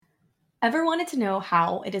Ever wanted to know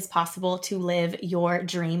how it is possible to live your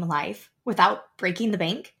dream life without breaking the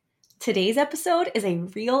bank? Today's episode is a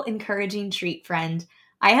real encouraging treat, friend.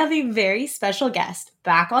 I have a very special guest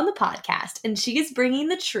back on the podcast, and she is bringing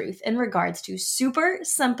the truth in regards to super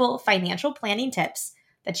simple financial planning tips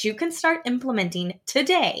that you can start implementing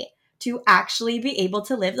today to actually be able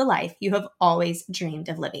to live the life you have always dreamed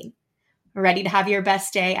of living. Ready to have your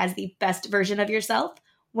best day as the best version of yourself?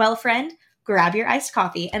 Well, friend, grab your iced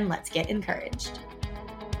coffee and let's get encouraged.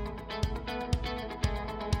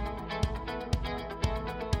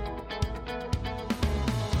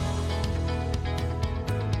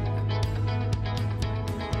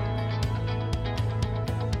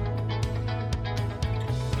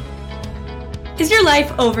 Is your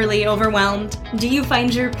life overly overwhelmed? Do you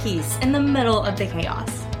find your peace in the middle of the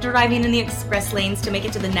chaos, driving in the express lanes to make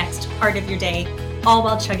it to the next part of your day, all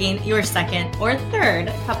while chugging your second or third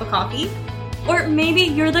cup of coffee? Or maybe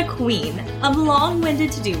you're the queen of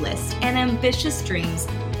long-winded to-do lists and ambitious dreams,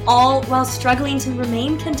 all while struggling to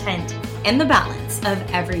remain content in the balance of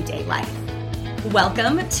everyday life.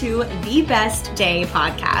 Welcome to the Best Day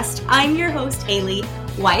podcast. I'm your host, Haley,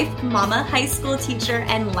 wife, mama, high school teacher,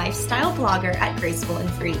 and lifestyle blogger at Graceful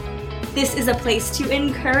and Free. This is a place to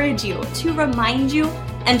encourage you, to remind you,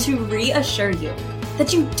 and to reassure you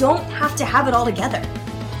that you don't have to have it all together,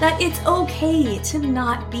 that it's okay to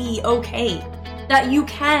not be okay, that you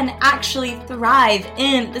can actually thrive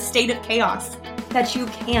in the state of chaos, that you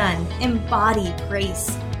can embody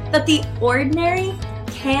grace, that the ordinary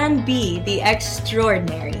can be the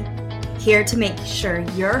extraordinary. Here to make sure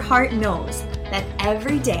your heart knows that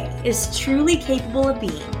every day is truly capable of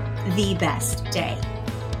being the best day.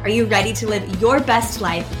 Are you ready to live your best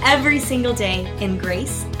life every single day in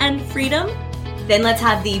grace and freedom? Then let's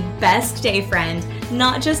have the best day, friend,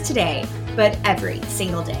 not just today, but every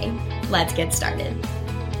single day. Let's get started.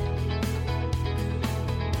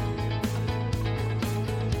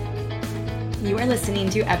 You are listening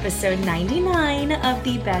to episode 99 of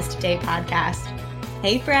the Best Day podcast.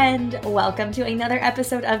 Hey friend, welcome to another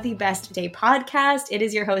episode of the Best Day podcast. It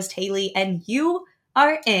is your host, Haley, and you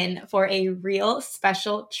are in for a real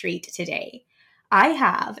special treat today. I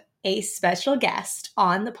have a special guest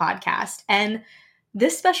on the podcast, and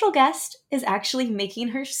this special guest is actually making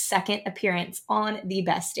her second appearance on the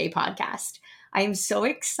Best Day podcast. I am so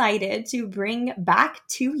excited to bring back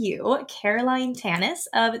to you Caroline Tanis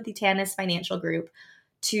of the Tanis Financial Group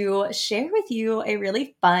to share with you a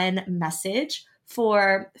really fun message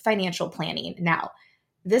for financial planning. Now,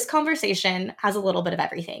 this conversation has a little bit of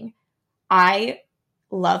everything. I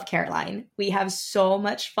love Caroline. We have so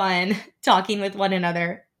much fun talking with one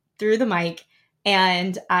another through the mic,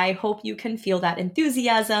 and I hope you can feel that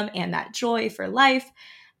enthusiasm and that joy for life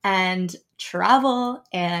and travel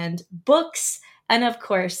and books, and of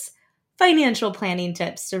course, financial planning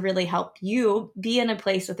tips to really help you be in a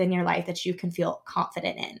place within your life that you can feel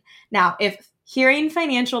confident in. Now, if hearing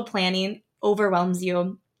financial planning overwhelms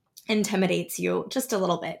you, intimidates you just a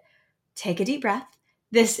little bit, take a deep breath.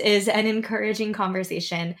 This is an encouraging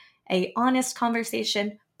conversation, an honest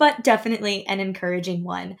conversation, but definitely an encouraging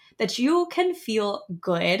one that you can feel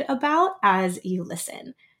good about as you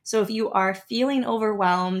listen. So if you are feeling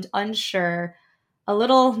overwhelmed, unsure, a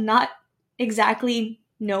little not exactly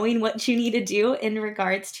knowing what you need to do in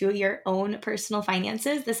regards to your own personal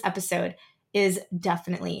finances, this episode is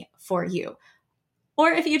definitely for you. Or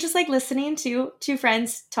if you just like listening to two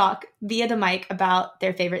friends talk via the mic about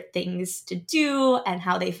their favorite things to do and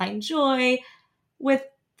how they find joy, with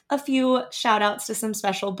a few shout outs to some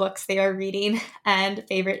special books they are reading and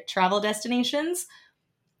favorite travel destinations,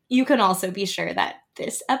 you can also be sure that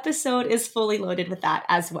this episode is fully loaded with that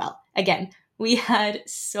as well. Again, we had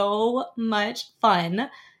so much fun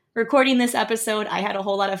recording this episode. I had a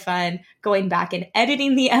whole lot of fun going back and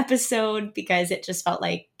editing the episode because it just felt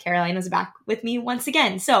like Caroline was back with me once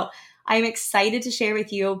again. So I'm excited to share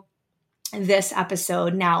with you this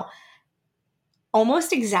episode. Now,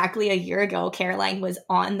 almost exactly a year ago, Caroline was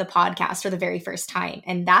on the podcast for the very first time.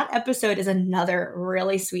 And that episode is another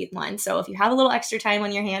really sweet one. So if you have a little extra time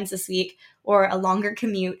on your hands this week or a longer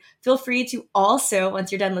commute, feel free to also,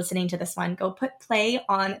 once you're done listening to this one, go put play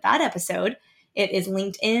on that episode. It is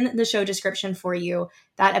linked in the show description for you.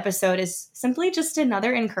 That episode is simply just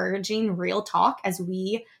another encouraging real talk as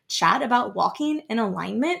we chat about walking in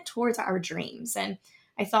alignment towards our dreams. And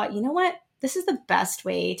I thought, you know what? This is the best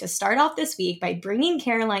way to start off this week by bringing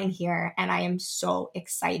Caroline here, and I am so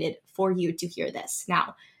excited for you to hear this.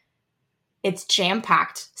 Now, it's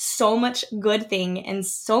jam-packed, so much good thing and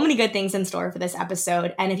so many good things in store for this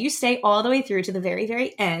episode. And if you stay all the way through to the very,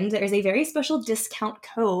 very end, there's a very special discount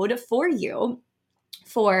code for you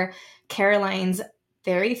for Caroline's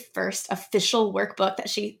very first official workbook that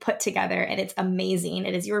she put together, and it's amazing.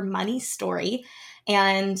 It is your money story,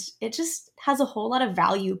 and it just has a whole lot of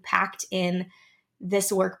value packed in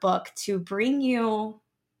this workbook to bring you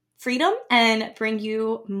freedom and bring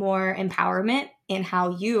you more empowerment in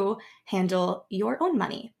how you handle your own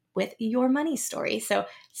money with your money story. So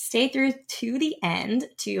stay through to the end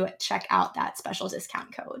to check out that special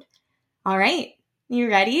discount code. All right, you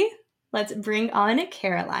ready? Let's bring on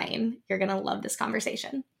Caroline. You're going to love this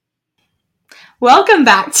conversation. Welcome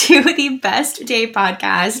back to the Best Day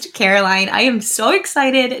podcast, Caroline. I am so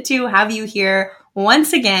excited to have you here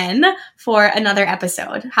once again for another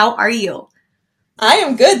episode. How are you? I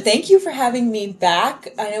am good. Thank you for having me back.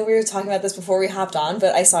 I know we were talking about this before we hopped on,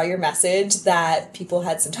 but I saw your message that people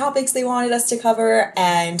had some topics they wanted us to cover.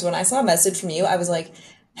 And when I saw a message from you, I was like,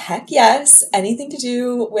 heck yes, anything to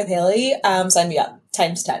do with Haley, sign me up,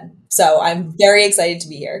 times 10. So I'm very excited to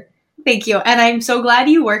be here. Thank you. And I'm so glad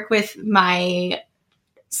you work with my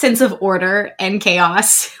sense of order and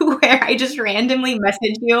chaos where I just randomly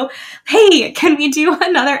message you, hey, can we do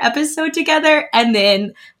another episode together? And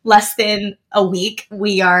then less than a week,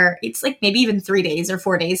 it's like maybe even 3 days or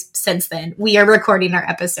 4 days since then, we are recording our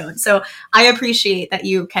episode. So I appreciate that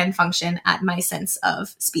you can function at my sense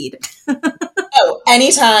of speed. Oh,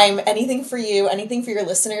 anytime, anything for you, anything for your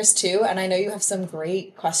listeners too. And I know you have some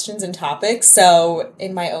great questions and topics. So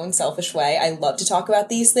in my own selfish way, I love to talk about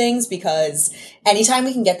these things because anytime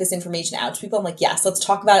we can get this information out to people, I'm like, yes, let's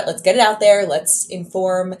talk about it. Let's get it out there. Let's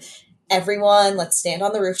inform everyone. Let's stand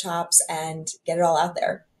on the rooftops and get it all out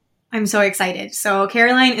there. I'm so excited. So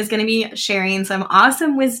Caroline is going to be sharing some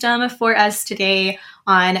awesome wisdom for us today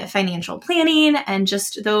on financial planning and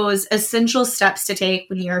just those essential steps to take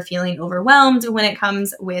when you're feeling overwhelmed when it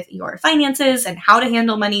comes with your finances and how to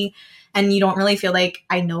handle money and you don't really feel like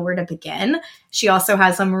I know where to begin. She also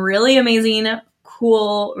has some really amazing,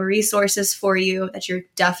 cool resources for you that you're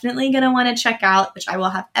definitely going to want to check out, which I will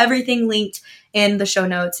have everything linked in the show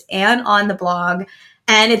notes and on the blog.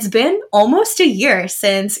 And it's been almost a year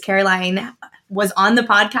since Caroline was on the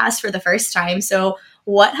podcast for the first time. So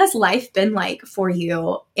what has life been like for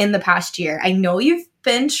you in the past year? I know you've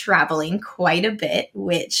been traveling quite a bit,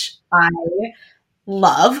 which I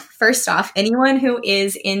love. First off, anyone who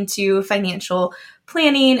is into financial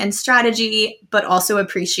planning and strategy, but also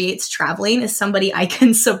appreciates traveling is somebody I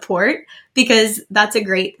can support because that's a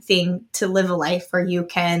great thing to live a life where you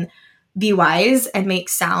can be wise and make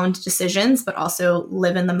sound decisions, but also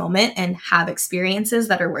live in the moment and have experiences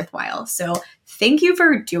that are worthwhile. So thank you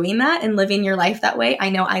for doing that and living your life that way. I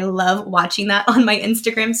know I love watching that on my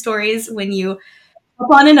Instagram stories when you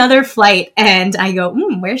hop on another flight and I go,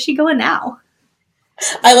 where's she going now?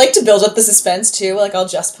 I like to build up the suspense too. Like I'll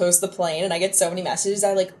just post the plane and I get so many messages.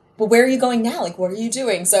 I like, well, where are you going now? Like, what are you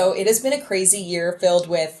doing? So it has been a crazy year filled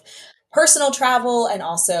with personal travel and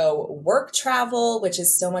also work travel, which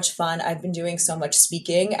is so much fun. I've been doing so much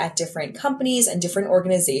speaking at different companies and different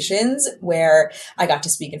organizations where I got to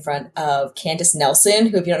speak in front of Candace Nelson,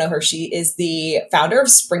 who, if you don't know her, she is the founder of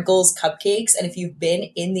Sprinkles Cupcakes. And if you've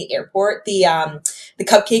been in the airport, the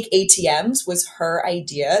cupcake ATMs was her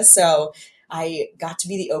idea. So I got to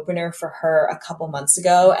be the opener for her a couple months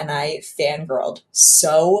ago and I fangirled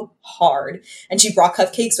so hard. And she brought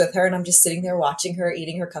cupcakes with her and I'm just sitting there watching her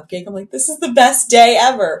eating her cupcake. I'm like, this is the best day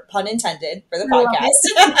ever. Pun intended for the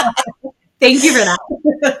podcast. Thank you for that.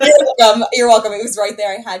 You're welcome. You're welcome. It was right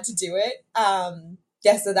there. I had to do it.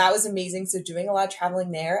 So that was amazing. So doing a lot of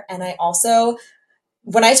traveling there. And I also,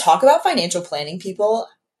 when I talk about financial planning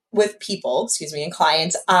and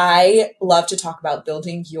clients, I love to talk about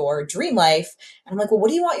building your dream life. And I'm like, well, what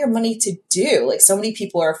do you want your money to do? Like so many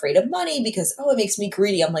people are afraid of money because, it makes me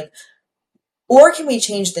greedy. I'm like, or can we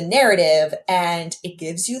change the narrative and it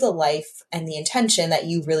gives you the life and the intention that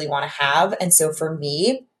you really want to have? And so for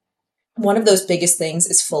me, one of those biggest things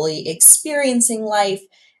is fully experiencing life.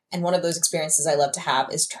 And one of those experiences I love to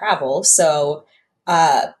have is travel. So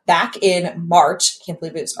back in March, I can't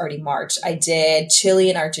believe it was already March, I did Chile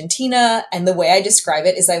and Argentina. And the way I describe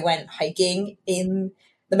it is I went hiking in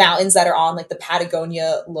the mountains that are on like the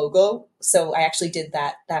Patagonia logo. So I actually did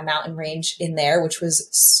that mountain range in there, which was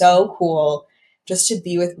so cool just to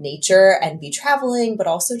be with nature and be traveling, but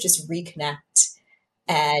also just reconnect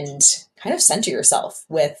and kind of center yourself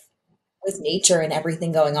with nature and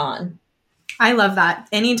everything going on. I love that.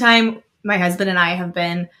 Anytime my husband and I have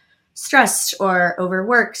been stressed or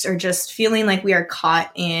overworked or just feeling like we are caught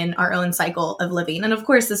in our own cycle of living. And of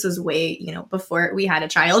course, this was way, before we had a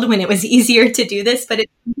child when it was easier to do this, but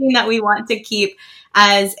it's something that we want to keep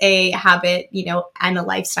as a habit, and a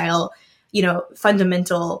lifestyle,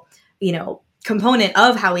 fundamental, component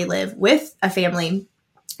of how we live with a family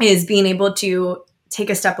is being able to take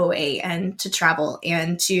a step away and to travel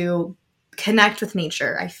and to connect with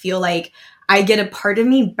nature. I feel like I get a part of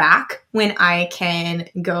me back when I can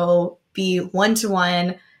go be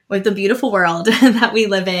one-to-one with the beautiful world that we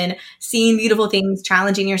live in, seeing beautiful things,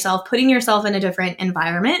 challenging yourself, putting yourself in a different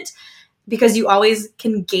environment, because you always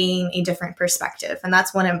can gain a different perspective. And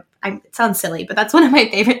that's it sounds silly, but that's one of my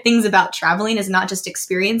favorite things about traveling, is not just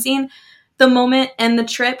experiencing the moment and the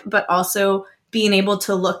trip, but also being able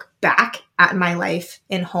to look back at my life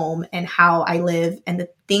and home and how I live and the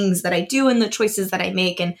things that I do and the choices that I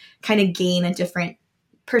make, and kind of gain a different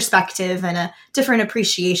perspective and a different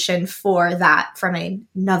appreciation for that from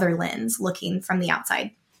another lens, looking from the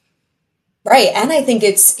outside. Right. And I think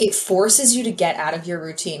it forces you to get out of your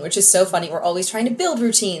routine, which is so funny. We're always trying to build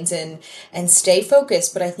routines and stay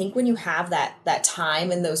focused, but I think when you have that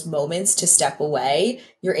time and those moments to step away,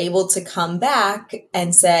 you're able to come back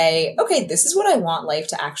and say, okay, this is what I want life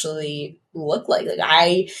to actually look like. Like,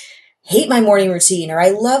 I hate my morning routine, or I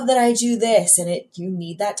love that I do this, and you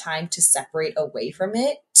need that time to separate away from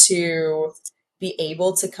it to be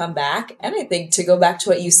able to come back. And I think, to go back to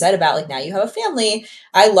what you said about, like, now you have a family,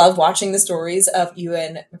 I love watching the stories of you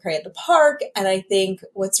and McCray at the park. And I think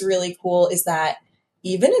what's really cool is that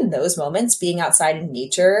even in those moments, being outside in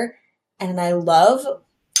nature, and I love,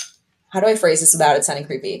 how do I phrase this without it sounding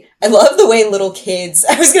creepy? I love the way little kids,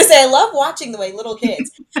 I was going to say, I love watching the way little kids,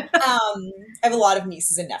 I have a lot of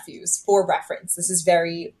nieces and nephews, for reference. This is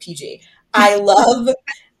very PG. I love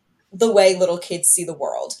the way little kids see the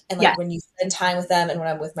world. And like, Yeah, when you spend time with them, and when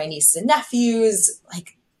I'm with my nieces and nephews,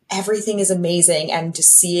 like, everything is amazing. And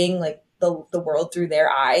just seeing like the world through their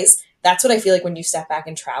eyes, that's what I feel like when you step back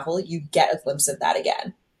and travel, you get a glimpse of that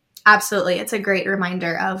again. absolutely. It's a great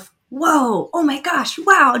reminder of, whoa, oh my gosh,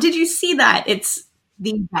 wow, did you see that? It's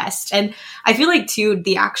the best. And I feel like, too,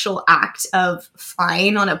 the actual act of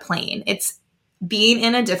flying on a plane, it's being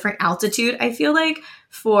in a different altitude. I feel like,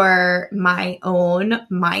 for my own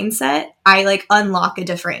mindset, I like unlock a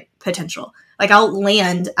different potential. Like, I'll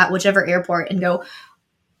land at whichever airport and go,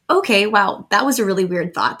 okay, wow, that was a really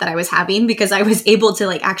weird thought that I was having, because I was able to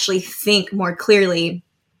like actually think more clearly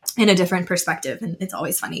in a different perspective. And it's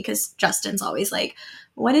always funny because Justin's always like,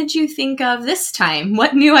 what did you think of this time?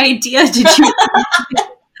 What new idea did you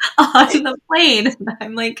on the plane? And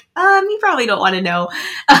I'm like, you probably don't want to know.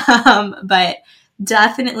 But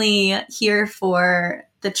definitely here for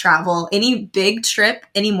the travel. Any big trip,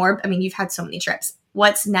 any more? I mean, you've had so many trips.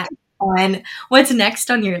 What's next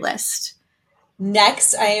on your list?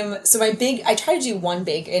 Next, I try to do one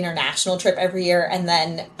big international trip every year. And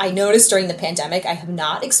then I noticed during the pandemic, I have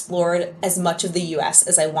not explored as much of the US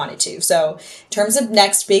as I wanted to. So, in terms of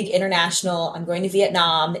next big international, I'm going to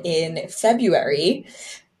Vietnam in February.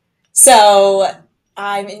 So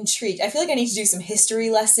I'm intrigued. I feel like I need to do some history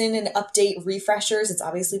lesson and update refreshers. It's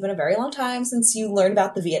obviously been a very long time since you learned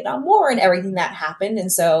about the Vietnam War and everything that happened. And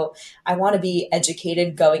so I want to be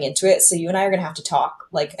educated going into it. So you and I are going to have to talk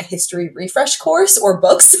like a history refresh course, or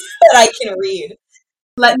books that I can read.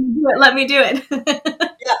 Let me do it. Let me do it.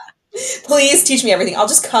 Yeah. Please teach me everything. I'll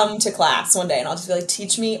just come to class one day and I'll just be like,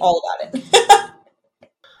 teach me all about it.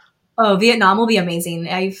 Oh, Vietnam will be amazing.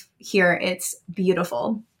 I hear it's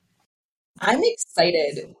beautiful. I'm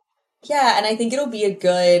excited. Yeah. And I think it'll be a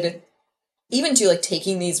good, even to like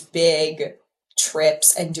taking these big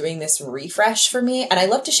trips and doing this refresh for me. And I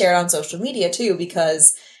love to share it on social media too,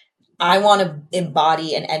 because I want to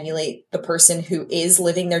embody and emulate the person who is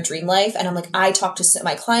living their dream life. And I'm like, I talk to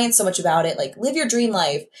my clients so much about it, like, live your dream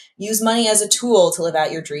life, use money as a tool to live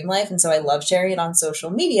out your dream life. And so I love sharing it on social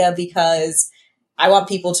media, because I want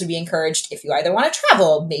people to be encouraged. If you either want to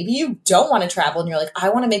travel, maybe you don't want to travel, and you're like, I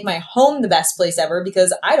want to make my home the best place ever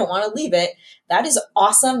because I don't want to leave it. That is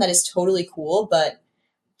awesome. That is totally cool. But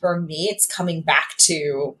for me, it's coming back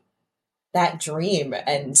to that dream,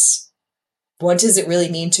 and what does it really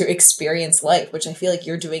mean to experience life, which I feel like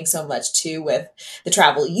you're doing so much too with the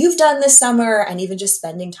travel you've done this summer, and even just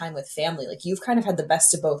spending time with family. Like, you've kind of had the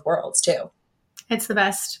best of both worlds too. It's the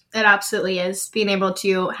best. It absolutely is. Being able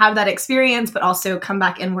to have that experience, but also come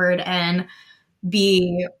back inward and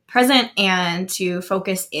be present, and to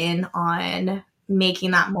focus in on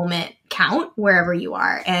making that moment count wherever you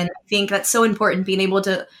are. And I think that's so important, being able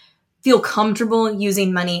to feel comfortable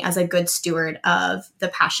using money as a good steward of the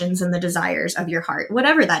passions and the desires of your heart,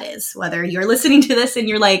 whatever that is. Whether you're listening to this and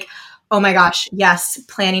you're like, oh my gosh, yes,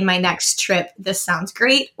 planning my next trip, this sounds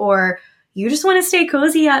great. Or you just want to stay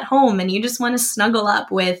cozy at home and you just want to snuggle up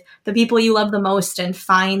with the people you love the most and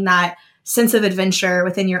find that sense of adventure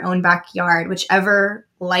within your own backyard, whichever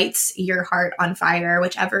lights your heart on fire,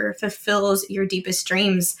 whichever fulfills your deepest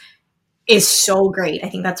dreams, is so great. I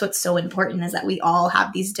think that's what's so important, is that we all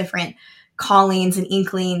have these different callings and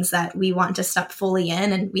inklings that we want to step fully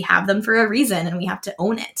in, and we have them for a reason and we have to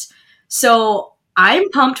own it. So I'm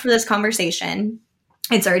pumped for this conversation.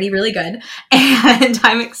 It's already really good. And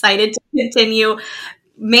I'm excited to continue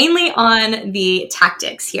mainly on the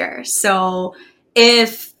tactics here. So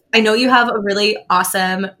if I know you have a really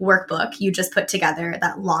awesome workbook you just put together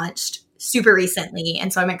that launched super recently.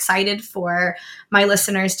 And so I'm excited for my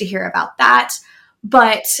listeners to hear about that.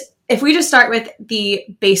 But if we just start with the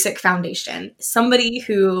basic foundation, somebody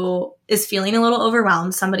who is feeling a little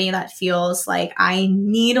overwhelmed, somebody that feels like I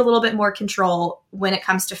need a little bit more control when it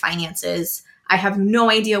comes to finances, I have no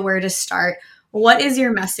idea where to start. What is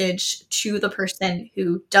your message to the person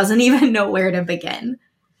who doesn't even know where to begin?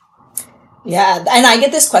 Yeah, and I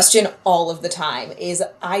get this question all of the time, is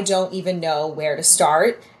I don't even know where to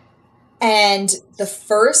start. And the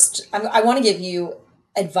first, I want to give you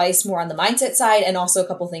advice more on the mindset side, and also a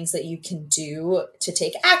couple things that you can do to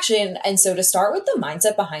take action. And so to start with the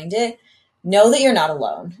mindset behind it, know that you're not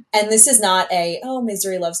alone. And this is not a, oh,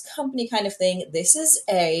 misery loves company kind of thing. This is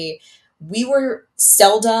we were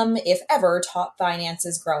seldom, if ever, taught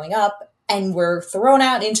finances growing up, and we're thrown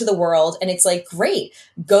out into the world. And it's like, great,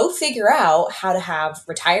 go figure out how to have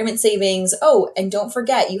retirement savings. Oh, and don't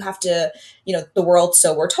forget, you have to, the world,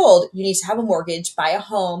 so we're told, you need to have a mortgage, buy a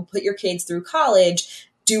home, put your kids through college,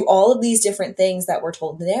 do all of these different things that we're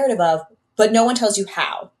told the narrative of, but no one tells you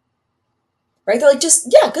how. Right? They're like, just,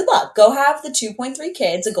 yeah, good luck. Go have the 2.3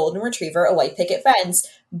 kids, a golden retriever, a white picket fence,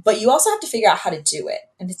 but you also have to figure out how to do it.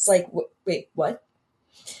 And it's like, wait, what?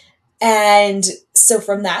 And so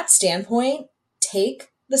from that standpoint,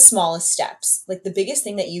 take the smallest steps. Like, the biggest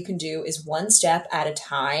thing that you can do is one step at a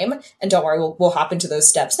time. And don't worry, we'll hop into those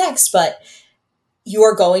steps next, but you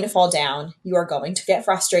are going to fall down. You are going to get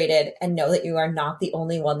frustrated, and know that you are not the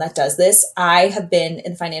only one that does this. I have been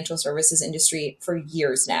in the financial services industry for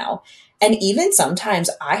years now. And even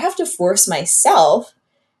sometimes I have to force myself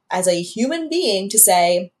as a human being to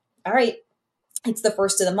say, all right, it's the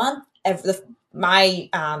first of the month. My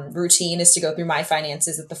routine is to go through my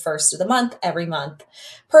finances at the first of the month, every month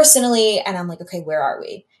personally. And I'm like, okay, where are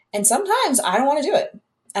we? And sometimes I don't want to do it.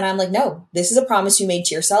 And I'm like, no, this is a promise you made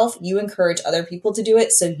to yourself. You encourage other people to do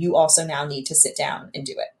it. So you also now need to sit down and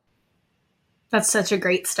do it. That's such a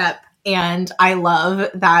great step. And I love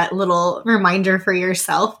that little reminder for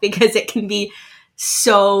yourself, because it can be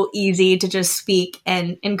so easy to just speak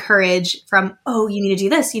and encourage from, oh, you need to do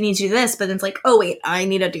this, you need to do this. But then it's like, oh, wait, I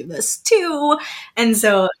need to do this too. And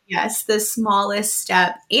so, yes, the smallest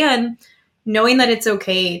step, and knowing that it's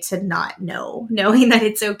okay to not know, knowing that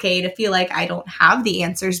it's okay to feel like I don't have the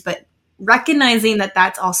answers, but recognizing that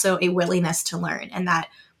that's also a willingness to learn. And that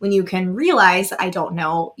when you can realize that I don't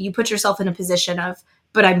know, you put yourself in a position of,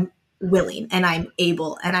 but I'm willing and I'm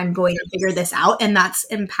able and I'm going to figure this out. And that's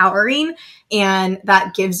empowering. And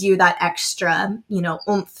that gives you that extra,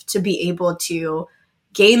 oomph to be able to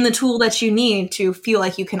gain the tool that you need to feel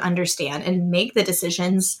like you can understand and make the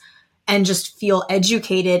decisions, and just feel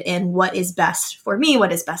educated in what is best for me,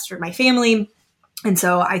 what is best for my family. And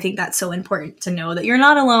so I think that's so important to know that you're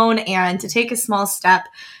not alone, and to take a small step,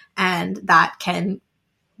 and that can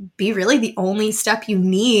be really the only step you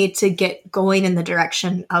need to get going in the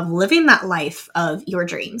direction of living that life of your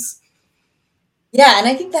dreams. Yeah, and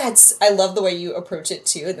I think I love the way you approach it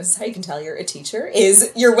too. And this is how you can tell you're a teacher,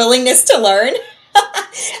 is your willingness to learn.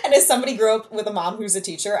 And as somebody grew up with a mom who's a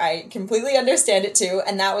teacher, I completely understand it too.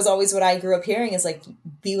 And that was always what I grew up hearing, is like,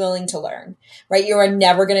 be willing to learn, right? You are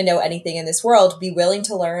never going to know anything in this world. Be willing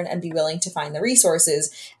to learn and be willing to find the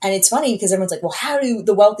resources. And it's funny because everyone's like, well, how do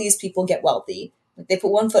the wealthiest people get wealthy? Like, they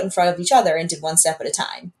put one foot in front of each other and did one step at a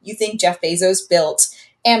time. You think Jeff Bezos built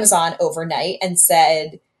Amazon overnight and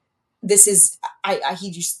said, this is,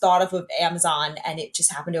 he just thought of Amazon and it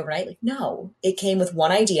just happened overnight? Like, no, it came with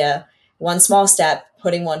one idea, one small step,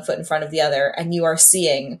 putting one foot in front of the other. And you are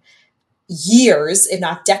seeing years, if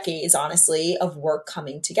not decades, honestly, of work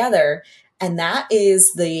coming together. And that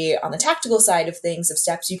is on the tactical side of things, of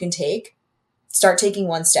steps you can take. Start taking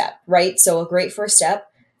one step, right? So a great first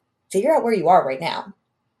step, figure out where you are right now.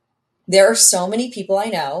 There are so many people I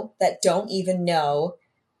know that don't even know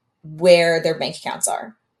where their bank accounts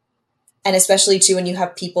are. And especially too, when you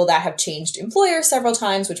have people that have changed employers several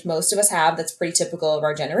times, which most of us have, that's pretty typical of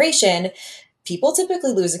our generation, people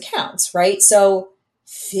typically lose accounts, right? So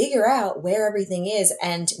figure out where everything is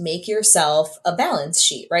and make yourself a balance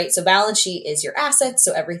sheet, right? So balance sheet is your assets,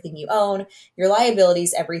 so everything you own, your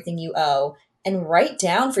liabilities, everything you owe. and write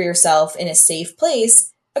down for yourself in a safe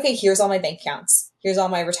place, okay, here's all my bank accounts. Here's all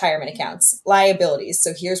my retirement accounts, liabilities.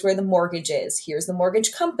 So here's where the mortgage is. Here's the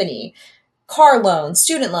mortgage company, car loans,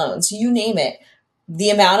 student loans, you name it.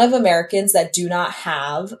 The amount of Americans that do not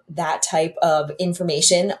have that type of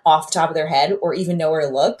information off the top of their head or even know where to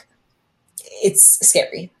look, it's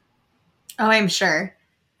scary. Oh, I'm sure.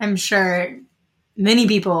 I'm sure many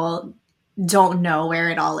people don't know where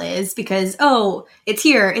it all is because, oh, it's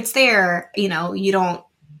here, it's there. You know, you don't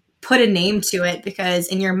put a name to it because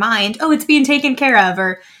in your mind, oh, it's being taken care of,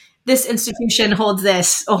 or this institution holds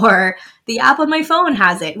this, or the app on my phone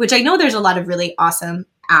has it, which I know there's a lot of really awesome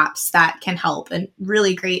apps that can help and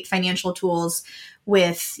really great financial tools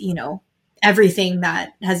with, you know, everything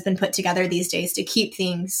that has been put together these days to keep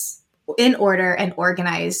things in order and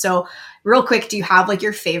organized. So real quick, do you have like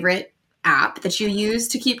your favorite app that you use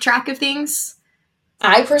to keep track of things?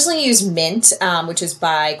 I personally use Mint, which is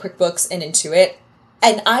by QuickBooks and Intuit.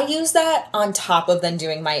 And I use that on top of then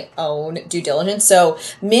doing my own due diligence. So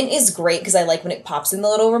Mint is great because I like when it pops in the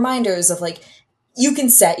little reminders of like, you can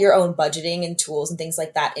set your own budgeting and tools and things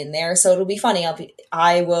like that in there. So it'll be funny.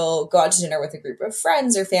 I will go out to dinner with a group of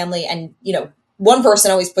friends or family, and you know, one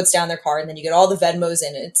person always puts down their card, and then you get all the Venmos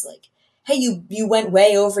in, and it's like, hey, you went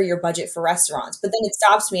way over your budget for restaurants. But then it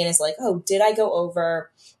stops me and it's like, oh, did I go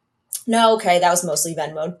over? No, okay, that was mostly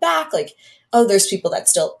Venmoed back. Like, oh, there's people that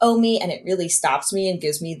still owe me, and it really stops me and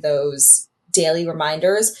gives me those daily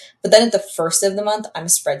reminders. But then at the first of the month, I'm a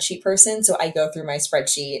spreadsheet person, so I go through my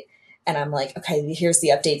spreadsheet and I'm like, okay, here's the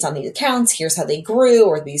updates on these accounts. Here's how they grew,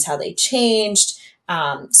 or these how they changed.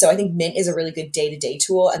 So I think Mint is a really good day-to-day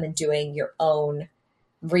tool, and then doing your own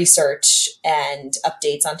research and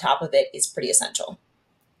updates on top of it is pretty essential.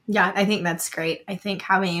 Yeah, I think that's great. I think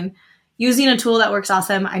using a tool that works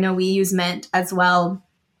awesome. I know we use Mint as well.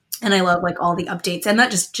 And I love like all the updates, and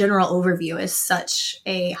that just general overview is such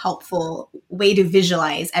a helpful way to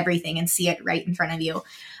visualize everything and see it right in front of you.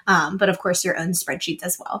 But of course, your own spreadsheets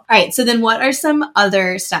as well. All right. So then what are some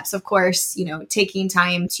other steps? Of course, you know, taking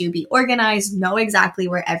time to be organized, know exactly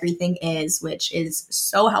where everything is, which is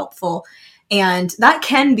so helpful. And that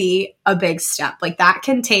can be a big step. Like that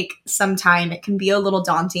can take some time. It can be a little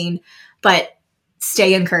daunting, but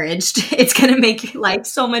stay encouraged. It's going to make life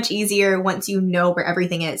so much easier once you know where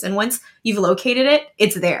everything is. And once you've located it,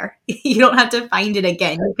 it's there. You don't have to find it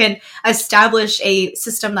again. You can establish a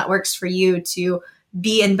system that works for you to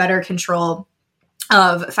be in better control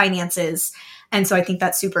of finances. And so I think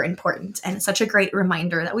that's super important. And it's such a great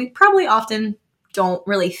reminder that we probably often don't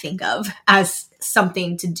really think of as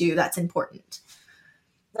something to do that's important.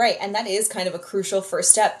 Right. And that is kind of a crucial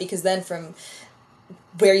first step, because then from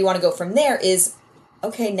where you want to go from there is,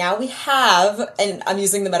 okay, now we have, and I'm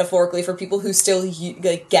using the metaphorically for people who still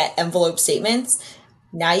get envelope statements.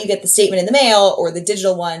 Now you get the statement in the mail or the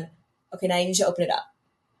digital one. Okay, now you need to open it up.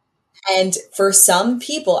 And for some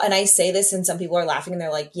people, and I say this and some people are laughing and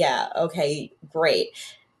they're like, yeah, okay, great.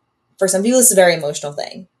 For some people, it's a very emotional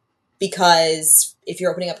thing, because if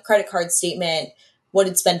you're opening up a credit card statement, what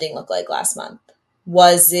did spending look like last month?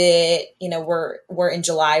 Was it, you know, we're in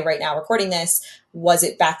July right now recording this. Was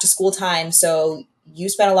it back to school time? So you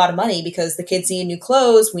spent a lot of money because the kids needed new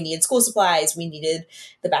clothes. We needed school supplies. We needed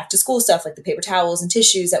the back to school stuff like the paper towels and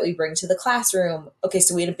tissues that we bring to the classroom. Okay,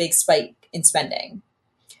 so we had a big spike in spending.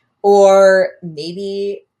 Or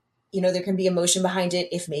maybe, you know, there can be emotion behind it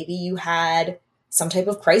if maybe you had some type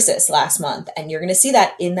of crisis last month and you're going to see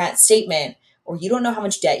that in that statement, or you don't know how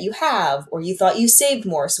much debt you have, or you thought you saved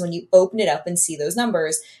more. So when you open it up and see those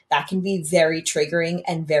numbers, that can be very triggering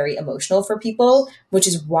and very emotional for people, which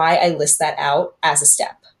is why I list that out as a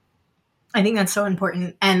step. I think that's so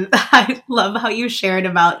important. And I love how you shared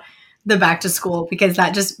about the back to school, because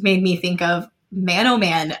that just made me think of, man, oh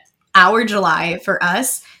man, our July for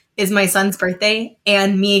us is my son's birthday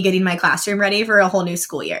and me getting my classroom ready for a whole new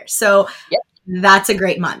school year. So yep. That's a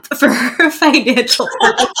great month for financial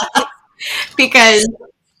purposes, because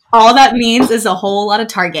all that means is a whole lot of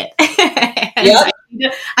Target. Yep.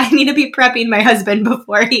 I need to be prepping my husband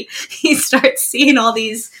before he starts seeing all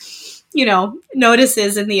these, you know,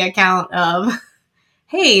 notices in the account of,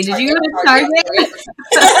 hey, did you go to Target?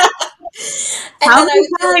 How many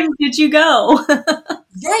times did you go?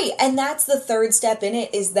 Right. And that's the third step in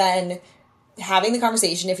it, is then having the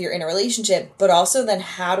conversation if you're in a relationship, but also then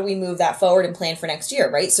how do we move that forward and plan for next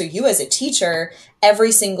year, right? So you as a teacher,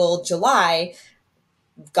 every single July,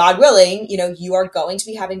 God willing, you know, you are going to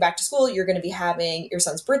be having back to school. You're going to be having your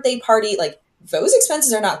son's birthday party. Like, those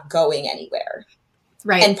expenses are not going anywhere.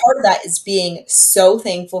 Right. And part of that is being so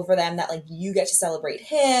thankful for them that like you get to celebrate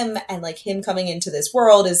him, and like him coming into this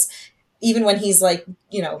world is, even when he's like,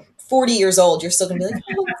 you know, 40 years old, you're still going to be like,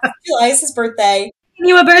 oh, July is his birthday.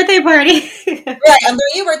 You a birthday party. Right, I'm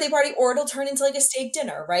throwing you a birthday party, or it'll turn into like a steak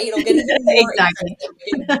dinner, right? It'll get even more Exactly. expensive.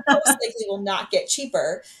 It most likely will not get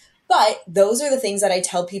cheaper. But those are the things that I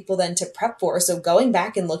tell people then to prep for. So going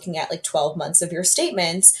back and looking at like 12 months of your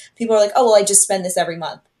statements, people are like, oh, well, I just spend this every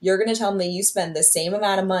month. You're going to tell me you spend the same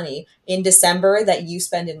amount of money in December that you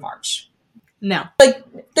spend in March. No. Like,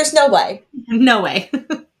 there's no way. No way.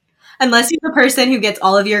 Unless you're the person who gets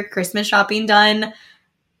all of your Christmas shopping done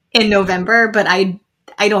in November, but I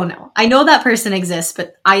don't know. I know that person exists,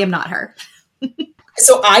 but I am not her.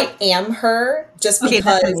 So I am her just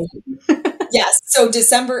because, Okay, yes. So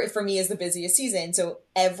December for me is the busiest season. So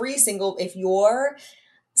if you're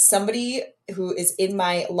somebody who is in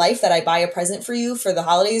my life that I buy a present for you for the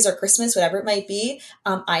holidays or Christmas, whatever it might be,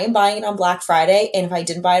 I am buying it on Black Friday. And if I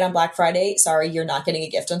didn't buy it on Black Friday, sorry, you're not getting a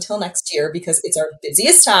gift until next year because it's our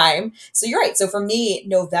busiest time. So you're right. So for me,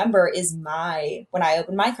 November is when I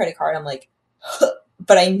open my credit card, I'm like, huh,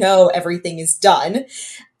 but I know everything is done.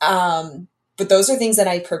 But those are things that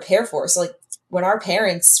I prepare for. So like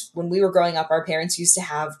when we were growing up, our parents used to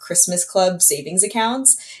have Christmas club savings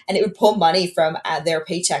accounts, and it would pull money from their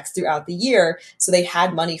paychecks throughout the year. So they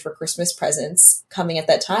had money for Christmas presents coming at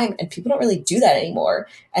that time. And people don't really do that anymore.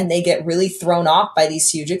 And they get really thrown off by these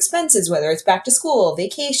huge expenses, whether it's back to school,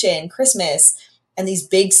 vacation, Christmas, and these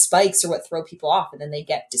big spikes are what throw people off. And then they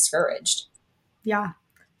get discouraged. Yeah.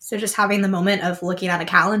 So just having the moment of looking at a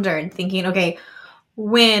calendar and thinking, okay,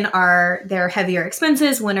 when are there heavier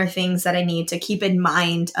expenses? When are things that I need to keep in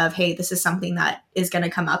mind of, hey, this is something that is going to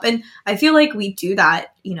come up? And I feel like we do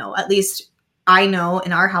that, at least I know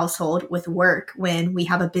in our household with work when we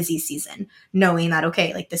have a busy season, knowing that,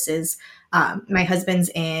 okay, like this is, my husband's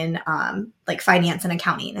in like finance and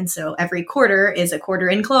accounting. And so every quarter is a quarter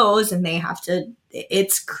end close and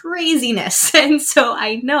it's craziness. And so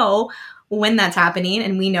I know when that's happening,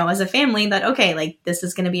 and we know as a family that, okay, like this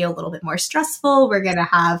is going to be a little bit more stressful. We're going to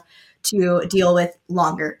have to deal with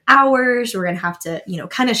longer hours. We're going to have to,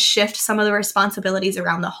 kind of shift some of the responsibilities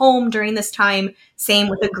around the home during this time. Same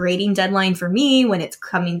with a grading deadline for me when it's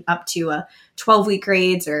coming up to a 12-week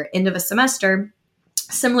grades or end of a semester.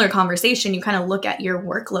 Similar conversation. You kind of look at your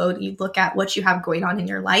workload, you look at what you have going on in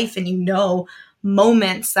your life, and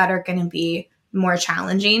moments that are going to be more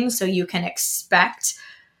challenging. So you can expect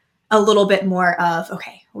a little bit more of,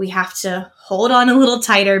 okay, we have to hold on a little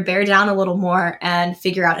tighter, bear down a little more, and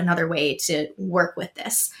figure out another way to work with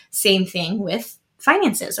this. Same thing with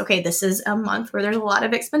finances. Okay, this is a month where there's a lot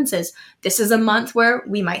of expenses. This is a month where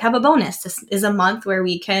we might have a bonus. This is a month where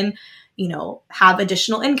we can, have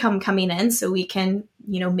additional income coming in so we can,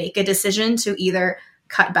 make a decision to either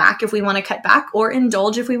cut back if we want to cut back or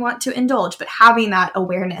indulge if we want to indulge. But having that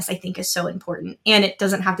awareness, I think, is so important. And it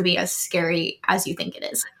doesn't have to be as scary as you think it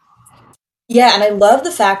is. Yeah, and I love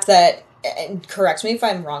the fact that, and correct me if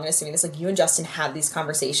I'm wrong in assuming this, like you and Justin have these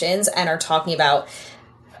conversations and are talking about,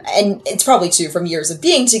 and it's probably true from years of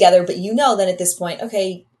being together, but that at this point,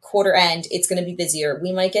 okay, quarter end, it's going to be busier.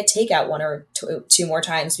 We might get takeout one or two more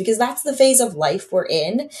times because that's the phase of life we're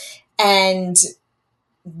in. And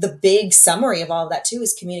the big summary of all of that too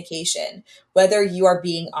is communication. Whether you are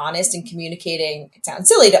being honest and communicating, it sounds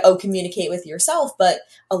silly to communicate with yourself, but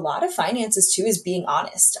a lot of finances too is being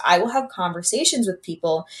honest. I will have conversations with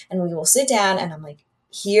people and we will sit down and I'm like,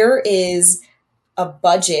 here is a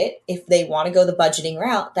budget if they want to go the budgeting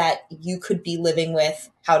route that you could be living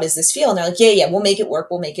with. How does this feel? And they're like, yeah, we'll make it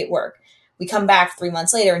work. We'll make it work. We come back 3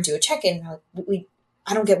 months later and do a check-in.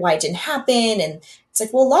 I don't get why it didn't happen. And it's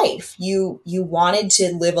like, well, life, you wanted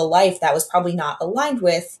to live a life that was probably not aligned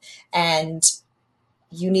with, and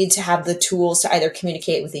you need to have the tools to either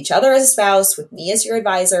communicate with each other as a spouse, with me as your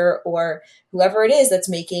advisor, or whoever it is that's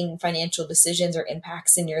making financial decisions or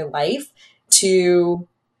impacts in your life to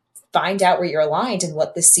find out where you're aligned and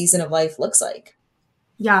what this season of life looks like.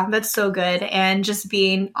 Yeah, that's so good. And just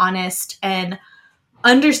being honest and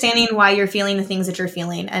understanding why you're feeling the things that you're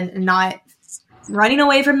feeling and not running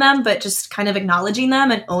away from them, but just kind of acknowledging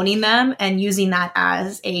them and owning them and using that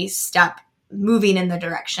as a step moving in the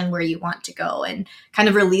direction where you want to go and kind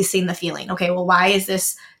of releasing the feeling. Okay, well, why is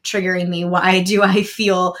this triggering me? Why do I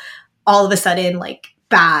feel all of a sudden like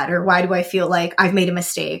bad? Or why do I feel like I've made a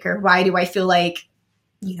mistake? Or why do I feel like,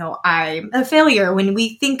 I'm a failure? When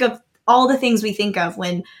we think of all the things we think of,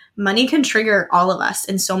 when money can trigger all of us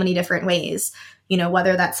in so many different ways,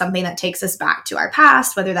 whether that's something that takes us back to our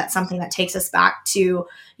past, whether that's something that takes us back to,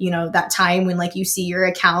 that time when like you see your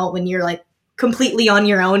account when you're like completely on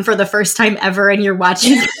your own for the first time ever and you're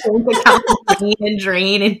watching your bank account drain and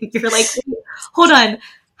drain and you're like, hold on,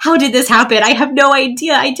 how did this happen? I have no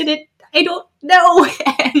idea. I didn't I don't know.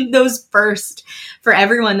 And those burst for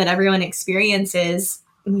everyone that everyone experiences,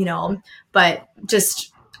 but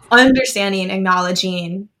just understanding,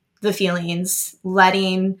 acknowledging the feelings,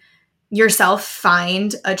 letting yourself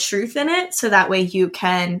find a truth in it so that way you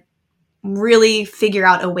can really figure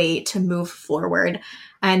out a way to move forward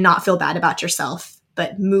and not feel bad about yourself,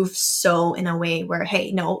 but move so in a way where,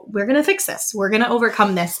 hey, no, we're going to fix this. We're going to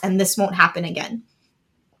overcome this and this won't happen again.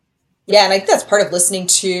 Yeah, and I think that's part of listening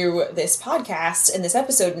to this podcast and this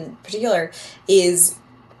episode in particular is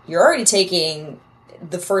you're already taking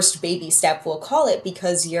the first baby step, we'll call it,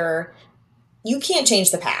 because you can't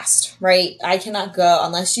change the past, right? I cannot go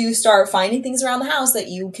unless you start finding things around the house that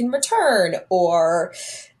you can return or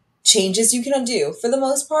changes you can undo. For the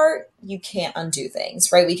most part, you can't undo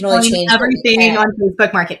things, right? We can only change everything on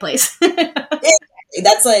Facebook Marketplace.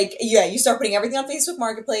 That's like, yeah, you start putting everything on Facebook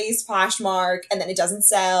Marketplace, Poshmark, and then it doesn't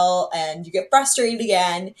sell, and you get frustrated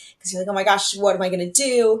again because you're like, oh my gosh, what am I going to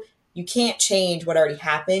do? You can't change what already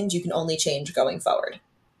happened. You can only change going forward.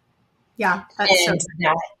 Yeah, that's and so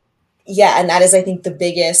and that is, I think, the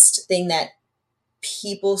biggest thing that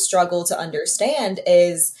people struggle to understand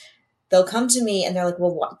is they'll come to me and they're like,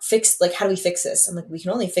 well, how do we fix this? I'm like, we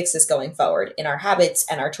can only fix this going forward in our habits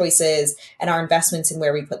and our choices and our investments and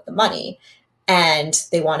where we put the money. And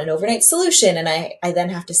they want an overnight solution. And I then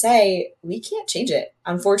have to say, we can't change it.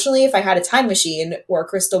 Unfortunately, if I had a time machine or a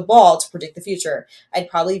crystal ball to predict the future, I'd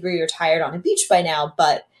probably be retired on a beach by now.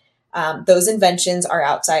 But those inventions are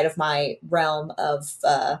outside of my realm of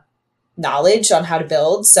knowledge on how to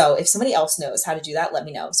build. So if somebody else knows how to do that, let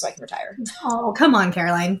me know so I can retire. Oh, come on,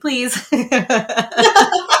 Caroline, please.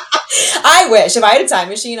 I wish if I had a time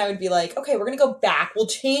machine, I would be like, okay, we're going to go back. We'll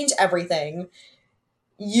change everything.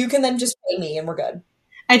 You can then just pay me and we're good.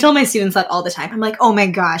 I tell my students that all the time. I'm like, oh my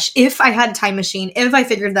gosh, if I had a time machine, if I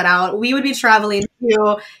figured that out, we would be traveling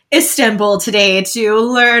to Istanbul today to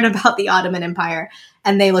learn about the Ottoman Empire.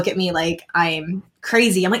 And they look at me like I'm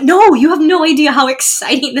crazy. I'm like, no, you have no idea how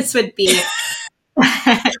exciting this would be.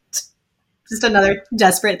 Just another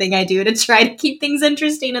desperate thing I do to try to keep things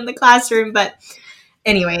interesting in the classroom. But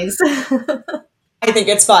anyways. I think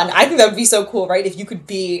it's fun. I think that would be so cool, right? If you could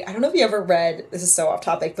be, I don't know if you ever read, this is so off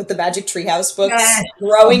topic, but the Magic Treehouse books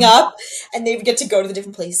growing up, and they would get to go to the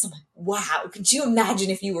different places. I'm like, wow, could you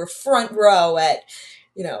imagine if you were front row at,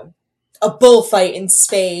 a bullfight in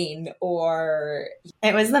Spain or...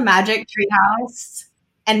 It was the Magic Treehouse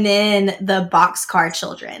and then the Boxcar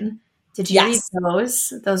Children. Did you read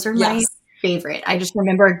those? Those are my favorite. I just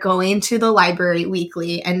remember going to the library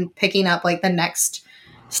weekly and picking up like the next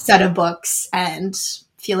set of books and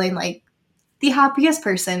feeling like the happiest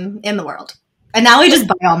person in the world. And now I just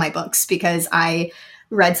buy all my books because I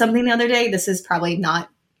read something the other day. This is probably not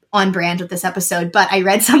on brand with this episode, but I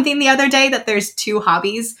read something the other day that there's two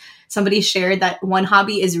hobbies. Somebody shared that one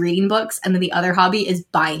hobby is reading books and then the other hobby is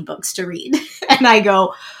buying books to read. And I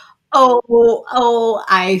go, oh,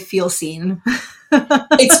 I feel seen.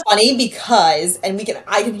 It's funny because, and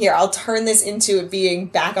I'll turn this into it being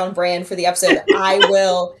back on brand for the episode.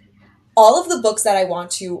 All of the books that I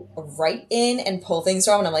want to write in and pull things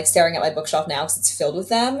from, and I'm like staring at my bookshelf now because it's filled with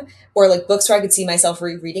them, or like books where I could see myself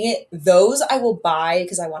rereading it, those I will buy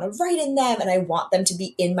because I want to write in them and I want them to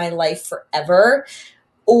be in my life forever.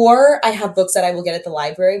 Or I have books that I will get at the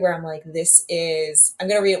library where I'm like, I'm going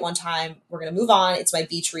to read it one time. We're going to move on. It's my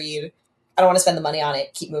beach read. I don't want to spend the money on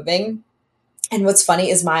it. Keep moving. And what's funny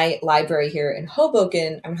is my library here in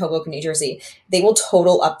Hoboken, New Jersey, they will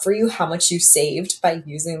total up for you how much you saved by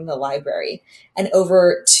using the library. And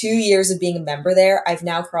over 2 years of being a member there, I've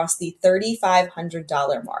now crossed the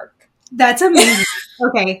 $3,500 mark. That's amazing.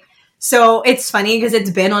 Okay. So it's funny because it's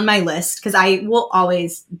been on my list because I will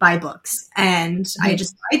always buy books and I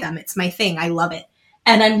just buy them. It's my thing. I love it.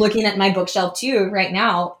 And I'm looking at my bookshelf too right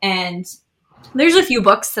now. And there's a few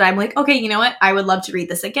books that I'm like, okay, you know what? I would love to read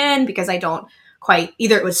this again because I don't quite,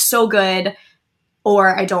 either it was so good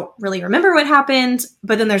or I don't really remember what happened.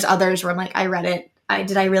 But then there's others where I'm like, I read it.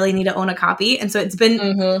 Did I really need to own a copy? And so it's been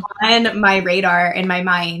on my radar in my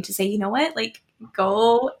mind to say, you know what? Like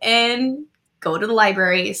go to the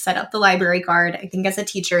library, set up the library card. I think as a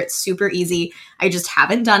teacher, it's super easy. I just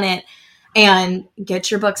haven't done it. And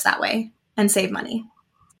get your books that way and save money.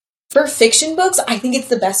 For fiction books, I think it's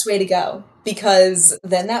the best way to go because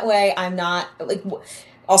then that way I'm not like,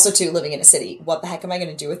 also too, living in a city, what the heck am I going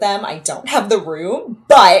to do with them? I don't have the room,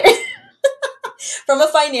 but from a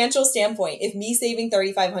financial standpoint, if me saving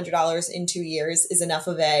 $3,500 in 2 years is enough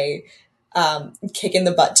of a kick in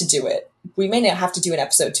the butt to do it, we may now have to do an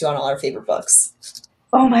episode 2 on all our favorite books.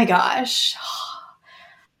 Oh my gosh.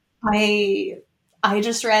 I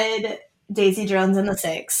just read Daisy Jones and the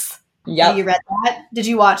Six. Yep. Have you read that? Did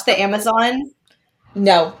you watch the Amazon?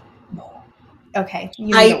 No. Okay. You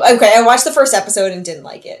need to I watched the first episode and didn't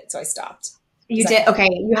like it, so I stopped. You did? Okay.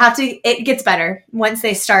 You have to, it gets better once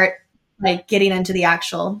they start like getting into the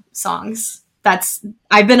actual songs.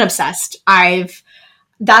 I've been obsessed.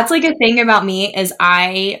 That's like a thing about me is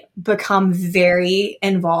I become very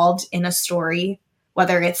involved in a story,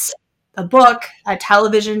 whether it's a book, a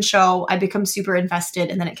television show, I become super invested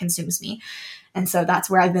and then it consumes me. And so that's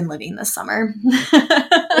where I've been living this summer.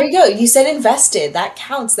 There you go. You said invested. That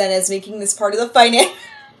counts then as making this part of the finance.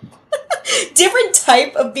 Different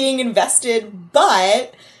type of being invested,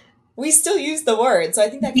 but we still use the word. So I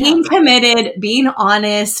think that being counts. committed, being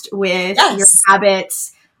honest with your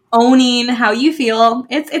habits, owning how you feel,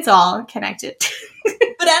 it's all connected. But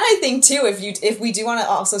and I think too, if we do want to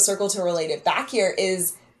also circle to relate it back here,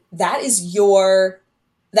 that is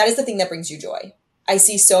the thing that brings you joy. I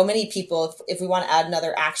see so many people, if we want to add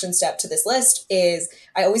another action step to this list, is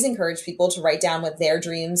I always encourage people to write down what their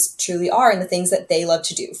dreams truly are and the things that they love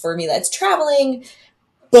to do. For me, that's traveling,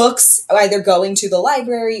 books, either going to the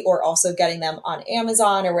library or also getting them on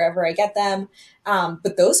Amazon or wherever I get them.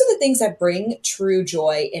 But those are the things that bring true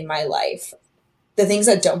joy in my life. The things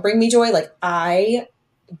that don't bring me joy, like I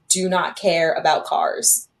do not care about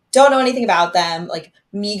cars. Don't know anything about them. Like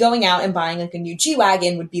me going out and buying like a new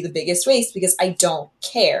G-Wagon would be the biggest waste because I don't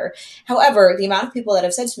care. However, the amount of people that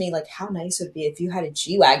have said to me, like, how nice would it be if you had a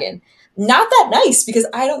G-Wagon? Not that nice because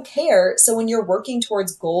I don't care. So when you're working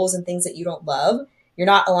towards goals and things that you don't love, you're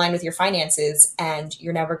not aligned with your finances and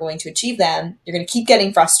you're never going to achieve them. You're going to keep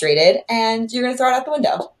getting frustrated and you're going to throw it out the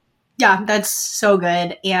window. Yeah, that's so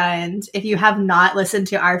good. And if you have not listened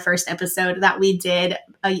to our first episode that we did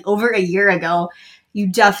over a year ago, you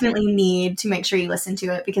definitely need to make sure you listen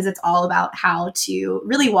to it because it's all about how to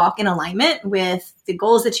really walk in alignment with the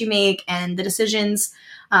goals that you make and the decisions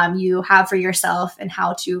you have for yourself and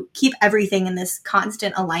how to keep everything in this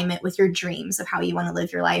constant alignment with your dreams of how you want to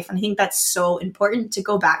live your life. And I think that's so important to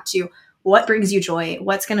go back to what brings you joy,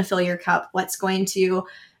 what's going to fill your cup, what's going to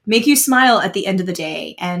make you smile at the end of the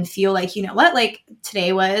day and feel like, you know what, like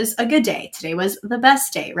today was a good day. Today was the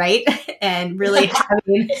best day, right? And really,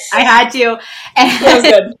 I had to. And,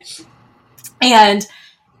 that was good. And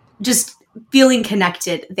just feeling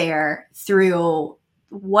connected there through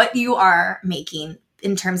what you are making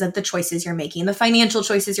in terms of the choices you're making, the financial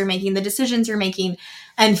choices you're making, the decisions you're making,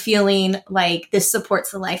 and feeling like this supports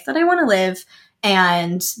the life that I want to live.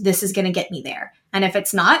 And this is going to get me there. And if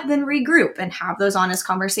it's not, then regroup and have those honest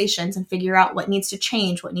conversations and figure out what needs to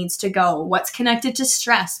change, what needs to go, what's connected to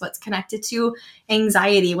stress, what's connected to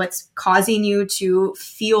anxiety, what's causing you to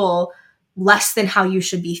feel less than how you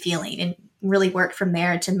should be feeling, and really work from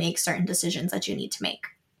there to make certain decisions that you need to make.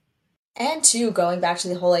 And too, going back to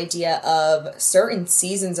the whole idea of certain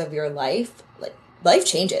seasons of your life, like life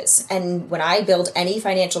changes. And when I build any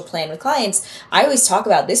financial plan with clients, I always talk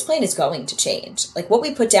about this plan is going to change. Like what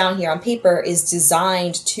we put down here on paper is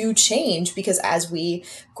designed to change because as we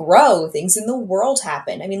grow, things in the world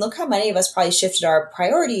happen. I mean, look how many of us probably shifted our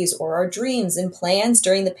priorities or our dreams and plans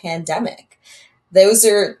during the pandemic. Those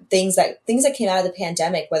are things that came out of the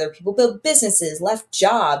pandemic, whether people built businesses, left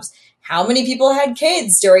jobs. How many people had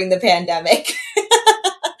kids during the pandemic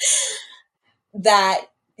that,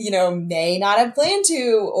 may not have planned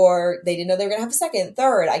to, or they didn't know they were going to have a second,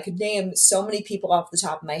 third. I could name so many people off the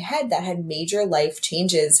top of my head that had major life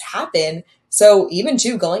changes happen. So even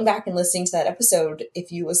too, going back and listening to that episode,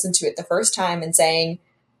 if you listen to it the first time and saying,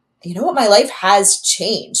 you know what, my life has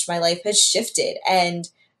changed, my life has shifted, and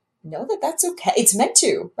know that that's okay. It's meant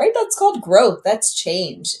to, right? That's called growth. That's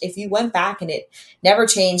change. If you went back and it never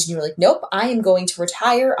changed and you were like, nope, I am going to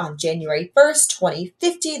retire on January 1st,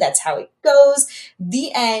 2050. That's how it goes.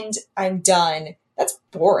 The end. I'm done. That's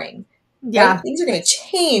boring. Yeah. Right? Things are going to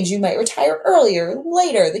change. You might retire earlier,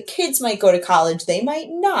 later. The kids might go to college. They might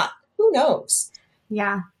not. Who knows?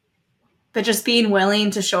 Yeah. But just being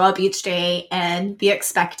willing to show up each day and be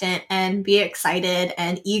expectant and be excited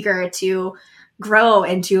and eager to grow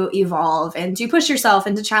and to evolve and to push yourself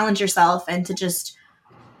and to challenge yourself and to just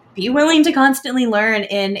be willing to constantly learn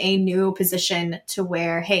in a new position to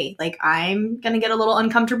where, hey, like I'm going to get a little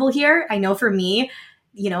uncomfortable here. I know for me,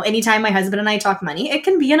 anytime my husband and I talk money, it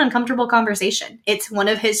can be an uncomfortable conversation. It's one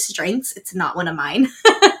of his strengths. It's not one of mine.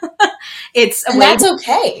 It's a way that's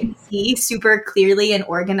okay. to see super clearly and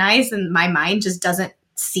organized, and my mind just doesn't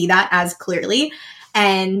see that as clearly.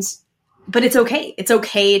 But it's okay. It's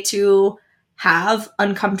okay to have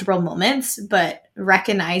uncomfortable moments, but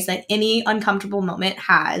recognize that any uncomfortable moment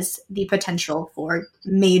has the potential for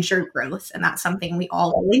major growth. And that's something we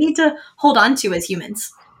all really need to hold on to as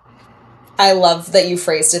humans. I love that you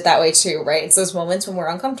phrased it that way too, right? It's those moments when we're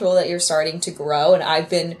uncomfortable that you're starting to grow. And I've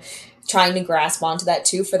been trying to grasp onto that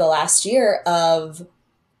too for the last year of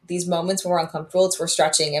these moments when we're uncomfortable. It's we're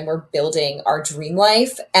stretching and we're building our dream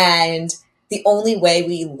life. And the only way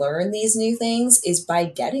we learn these new things is by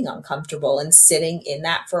getting uncomfortable and sitting in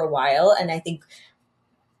that for a while. And I think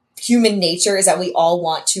human nature is that we all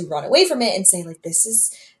want to run away from it and say, like,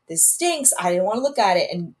 this stinks. I didn't want to look at it.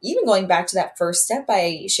 And even going back to that first step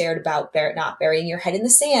I shared about not burying your head in the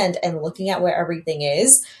sand and looking at where everything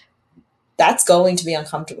is, that's going to be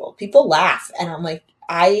uncomfortable. People laugh. And I'm like,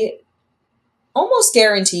 I almost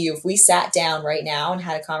guarantee you, if we sat down right now and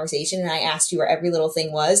had a conversation and I asked you where every little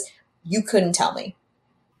thing was, you couldn't tell me.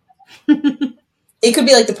 It could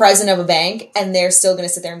be like the president of a bank and they're still going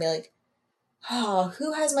to sit there and be like, oh,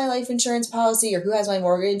 who has my life insurance policy or who has my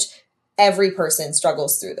mortgage? Every person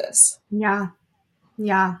struggles through this. Yeah.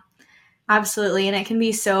 Yeah, absolutely. And it can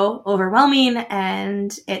be so overwhelming.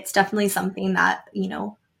 And it's definitely something that,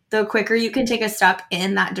 the quicker you can take a step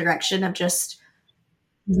in that direction of just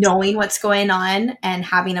knowing what's going on and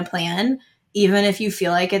having a plan, even if you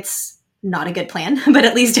feel like it's not a good plan, but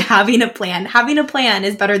at least having a plan. Having a plan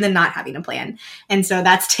is better than not having a plan. And so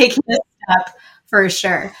that's taking a step for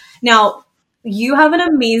sure. Now, you have an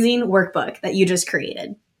amazing workbook that you just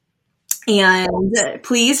created. And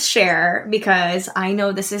please share, because I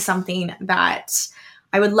know this is something that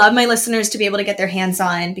I would love my listeners to be able to get their hands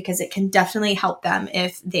on, because it can definitely help them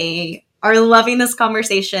if they are loving this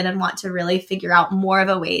conversation and want to really figure out more of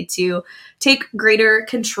a way to take greater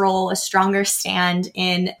control, a stronger stand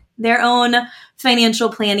in their own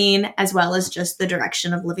financial planning, as well as just the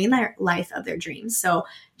direction of living their life of their dreams. So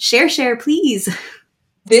share, please.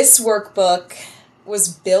 This workbook was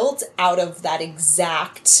built out of that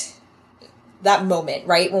moment,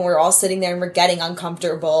 right? When we're all sitting there and we're getting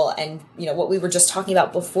uncomfortable and, what we were just talking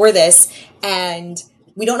about before this, and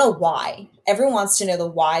we don't know why. Everyone wants to know the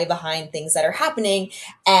why behind things that are happening.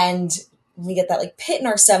 And we get that like pit in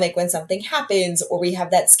our stomach when something happens, or we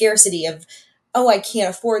have that scarcity of, oh, I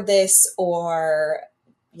can't afford this. Or,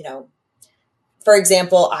 for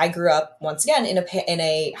example, I grew up once again in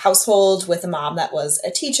a household with a mom that was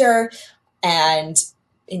a teacher, and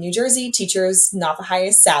in New Jersey, teachers, not the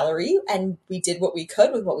highest salary. And we did what we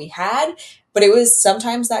could with what we had. But it was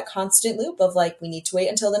sometimes that constant loop of like, we need to wait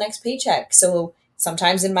until the next paycheck. So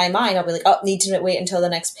sometimes in my mind, I'll be like, oh, need to wait until the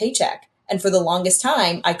next paycheck. And for the longest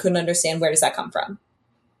time, I couldn't understand, where does that come from?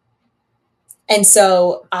 And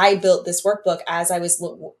so I built this workbook as I was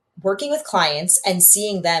working with clients and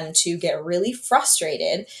seeing them to get really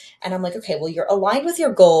frustrated. And I'm like, okay, well, you're aligned with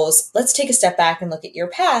your goals. Let's take a step back and look at your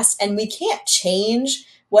past. And we can't change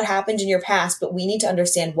what happened in your past, but we need to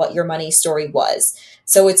understand what your money story was.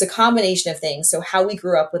 So it's a combination of things. So how we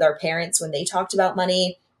grew up with our parents when they talked about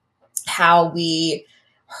money, how we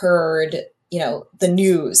heard, the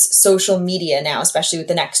news, social media now, especially with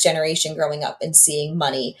the next generation growing up and seeing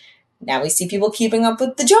money. Now we see people keeping up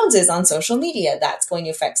with the Joneses on social media. That's going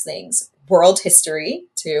to affect things. World history,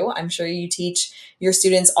 too. I'm sure you teach your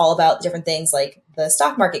students all about different things like the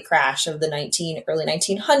stock market crash of the early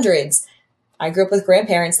 1900s. I grew up with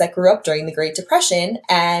grandparents that grew up during the Great Depression.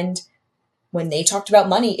 And when they talked about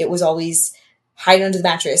money, it was always hide under the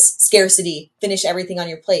mattress, scarcity, finish everything on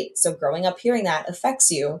your plate. So growing up hearing that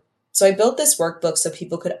affects you. So I built this workbook so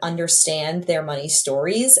people could understand their money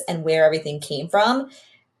stories and where everything came from.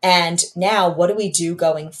 And now what do we do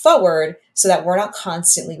going forward so that we're not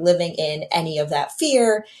constantly living in any of that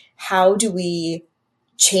fear? How do we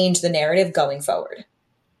change the narrative going forward?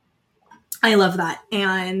 I love that.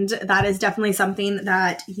 And that is definitely something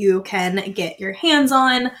that you can get your hands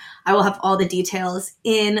on. I will have all the details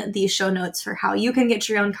in the show notes for how you can get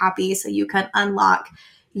your own copy so you can unlock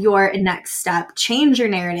your next step, change your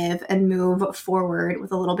narrative, and move forward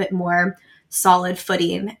with a little bit more solid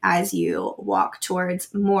footing as you walk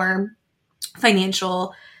towards more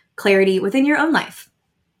financial clarity within your own life.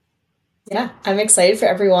 Yeah, I'm excited for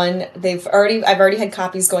everyone. I've already had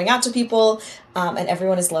copies going out to people, and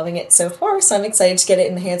everyone is loving it so far. So I'm excited to get it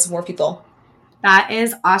in the hands of more people. That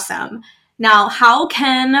is awesome. Now, how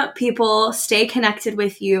can people stay connected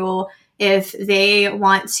with you if they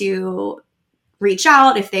want to reach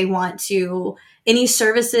out, if they want to, any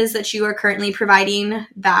services that you are currently providing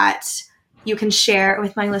that you can share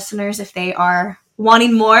with my listeners if they are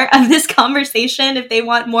wanting more of this conversation, if they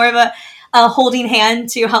want more of a holding hand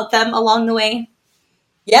to help them along the way?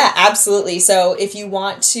 Yeah, absolutely. So if you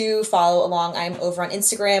want to follow along, I'm over on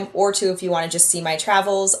Instagram, or if you want to just see my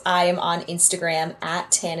travels, I am on Instagram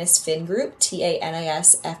at Tanis Fin Group,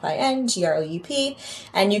 TANISFINGROUP.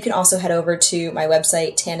 And you can also head over to my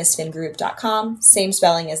website, tanisfingroup.com, same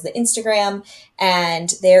spelling as the Instagram.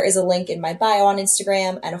 And there is a link in my bio on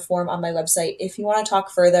Instagram and a form on my website if you want to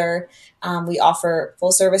talk further. We offer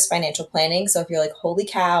full service financial planning. So if you're like, holy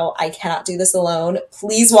cow, I cannot do this alone,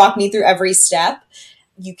 please walk me through every step.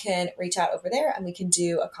 You can reach out over there and we can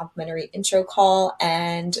do a complimentary intro call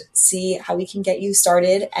and see how we can get you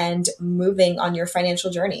started and moving on your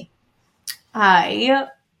financial journey. I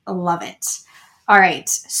love it. All right.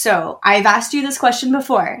 So I've asked you this question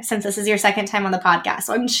before since this is your second time on the podcast.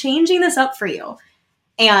 So I'm changing this up for you.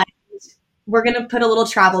 And we're going to put a little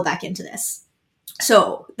travel back into this.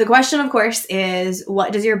 So the question, of course, is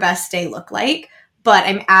what does your best day look like? But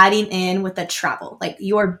I'm adding in with the travel, like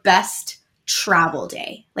your best travel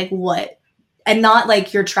day. Like what? And not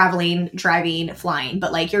like you're traveling, driving, flying,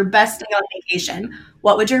 but like your best day on vacation.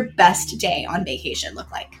 What would your best day on vacation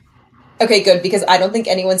look like? Okay, good, because I don't think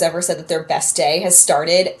anyone's ever said that their best day has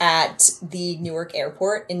started at the Newark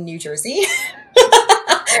airport in New Jersey.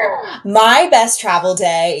 My best travel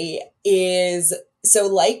day is, so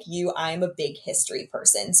like you, I'm a big history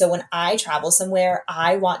person. So when I travel somewhere,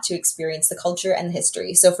 I want to experience the culture and the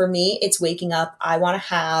history. So for me, it's waking up. I want to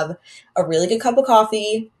have a really good cup of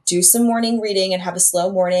coffee, do some morning reading and have a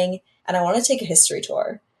slow morning. And I want to take a history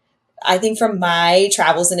tour. I think from my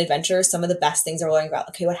travels and adventures, some of the best things are learning about,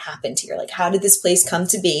 okay, what happened here? Like, how did this place come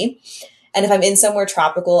to be? And if I'm in somewhere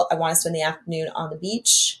tropical, I want to spend the afternoon on the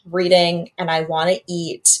beach reading, and I want to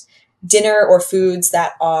eat dinner or foods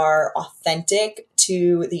that are authentic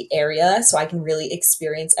to the area so I can really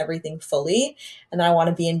experience everything fully. And then I want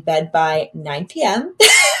to be in bed by 9 p.m.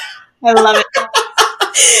 I love it.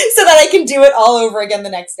 so that I can do it all over again the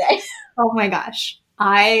next day. Oh my gosh.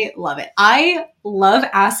 I love it. I love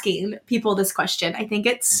asking people this question. I think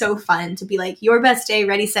it's so fun to be like, your best day,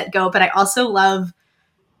 ready, set, go. But I also love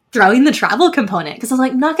throwing the travel component because I was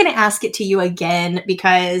like, I'm not going to ask it to you again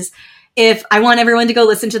because if I want everyone to go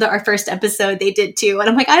listen to our first episode, they did too. And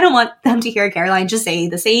I'm like, I don't want them to hear Caroline just say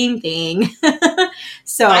the same thing.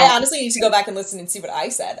 So I honestly need to go back and listen and see what I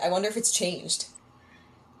said. I wonder if it's changed.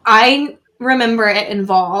 I remember it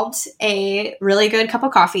involved a really good cup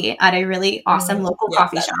of coffee at a really awesome local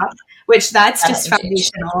coffee shop, which that's just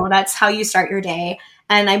foundational. That's how you start your day.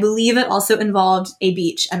 And I believe it also involved a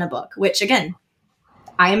beach and a book, which again,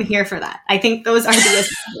 I am here for that. I think those are the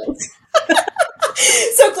essentials.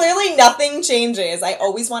 So clearly nothing changes. I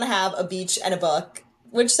always want to have a beach and a book,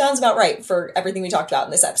 which sounds about right for everything we talked about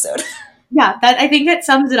in this episode. Yeah, that I think it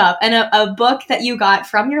sums it up. And a book that you got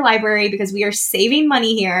from your library because we are saving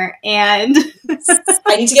money here. And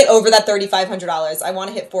I need to get over that $3,500. I want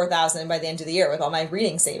to hit $4,000 by the end of the year with all my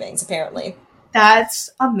reading savings, apparently. That's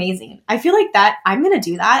amazing. I feel like that I'm going to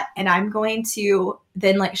do that. And I'm going to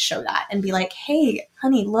then like show that and be like, hey,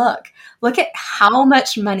 honey, look at how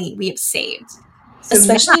much money we have saved. So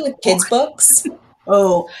especially with kids' books.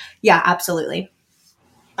 Oh, yeah, absolutely.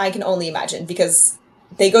 I can only imagine because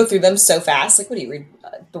they go through them so fast. Like, what do you read?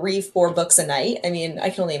 3-4 books a night? I mean,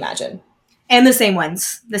 I can only imagine. And the same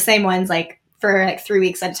ones like for like 3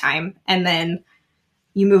 weeks at a time. And then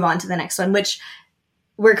you move on to the next one, which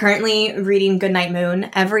we're currently reading Goodnight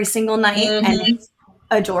Moon every single night. Mm-hmm. And it's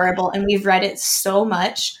adorable. And we've read it so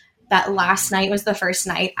much that last night was the first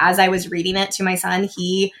night as I was reading it to my son,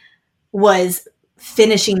 he was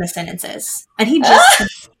finishing the sentences and he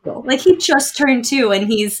just turned 2 and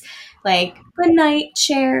he's like, good night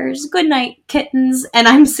chairs, good night kittens. And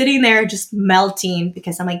I'm sitting there just melting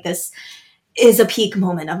because I'm like, this is a peak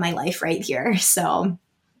moment of my life right here. So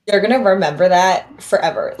you're going to remember that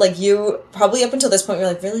forever. Like you probably up until this point, you're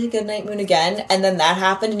like, really, Goodnight Moon again? And then that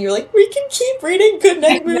happened and you're like, we can keep reading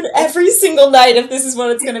Goodnight Moon every single night if this is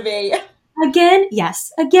what it's going to be. Again,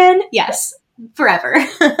 yes. Again, yes. Forever.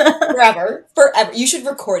 Forever. You should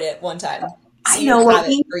record it one time. I know what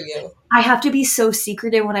for you. I have to be so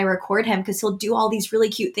secretive when I record him because he'll do all these really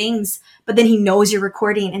cute things, but then he knows you're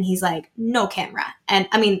recording and he's like, no camera. And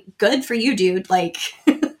I mean, good for you, dude. Like,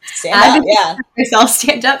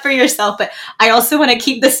 stand up for yourself. But I also want to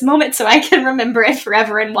keep this moment so I can remember it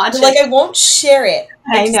forever and watch it. Like, I won't share it.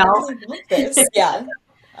 I know. Really want this. Yeah.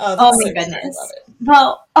 Oh my goodness. I love it.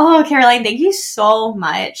 Well, Caroline, thank you so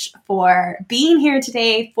much for being here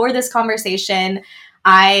today for this conversation.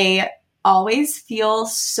 I always feel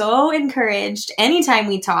so encouraged anytime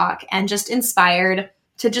we talk and just inspired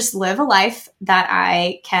to just live a life that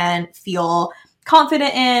I can feel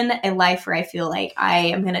confident in, a life where I feel like I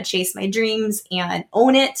am going to chase my dreams and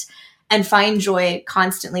own it. and find joy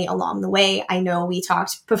constantly along the way. I know we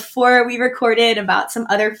talked before we recorded about some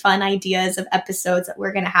other fun ideas of episodes that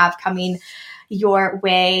we're going to have coming your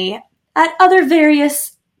way at other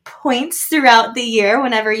various points throughout the year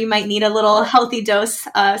whenever you might need a little healthy dose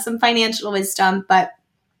of some financial wisdom. But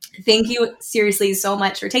thank you seriously so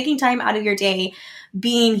much for taking time out of your day,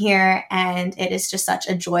 being here, and it is just such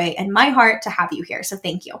a joy in my heart to have you here. So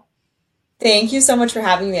thank you. Thank you so much for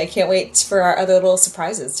having me. I can't wait for our other little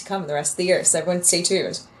surprises to come the rest of the year. So everyone stay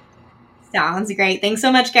tuned. Sounds great. Thanks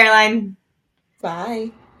so much, Caroline.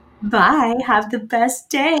 Bye. Bye. Have the best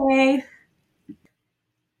day.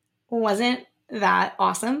 Wasn't that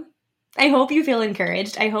awesome? I hope you feel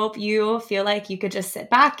encouraged. I hope you feel like you could just sit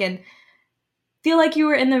back and feel like you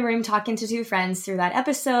were in the room talking to two friends through that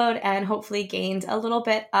episode and hopefully gained a little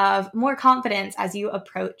bit of more confidence as you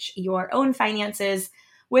approach your own finances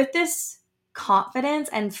with this confidence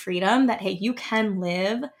and freedom that, hey, you can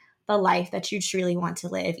live the life that you truly want to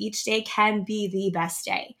live. Each day can be the best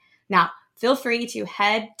day. Now, feel free to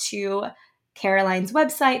head to Caroline's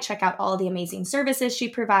website, check out all the amazing services she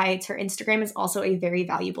provides. Her Instagram is also a very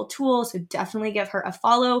valuable tool, so definitely give her a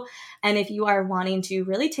follow. And if you are wanting to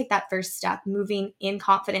really take that first step, moving in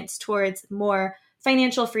confidence towards more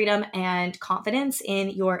financial freedom and confidence in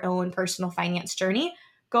your own personal finance journey,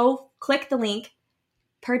 go click the link,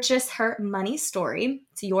 purchase her money story.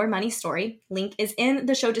 It's your money story. Link is in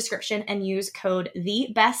the show description, and use code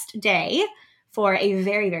THEBESTDAY for a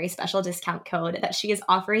very, very special discount code that she is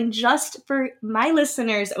offering just for my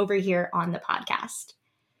listeners over here on the podcast.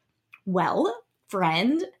 Well,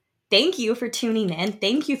 friend, thank you for tuning in.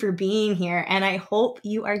 Thank you for being here. And I hope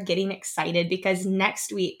you are getting excited because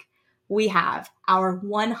next week we have our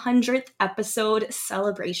 100th episode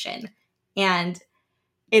celebration, and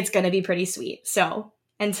it's going to be pretty sweet. So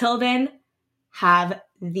until then, have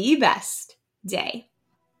the best day.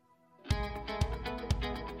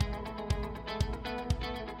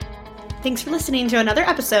 Thanks for listening to another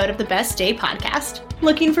episode of the Best Day Podcast.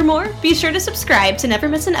 Looking for more? Be sure to subscribe to never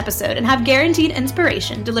miss an episode and have guaranteed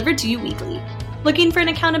inspiration delivered to you weekly. Looking for an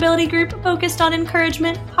accountability group focused on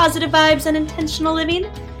encouragement, positive vibes, and intentional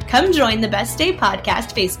living? Come join the Best Day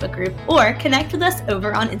Podcast Facebook group or connect with us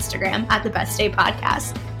over on Instagram at the Best Day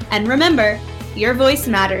Podcast. And remember, your voice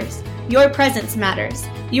matters. Your presence matters.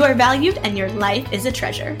 You are valued and your life is a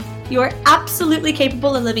treasure. You are absolutely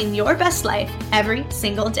capable of living your best life every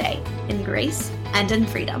single day in grace and in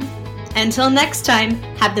freedom. Until next time,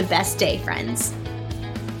 have the best day, friends.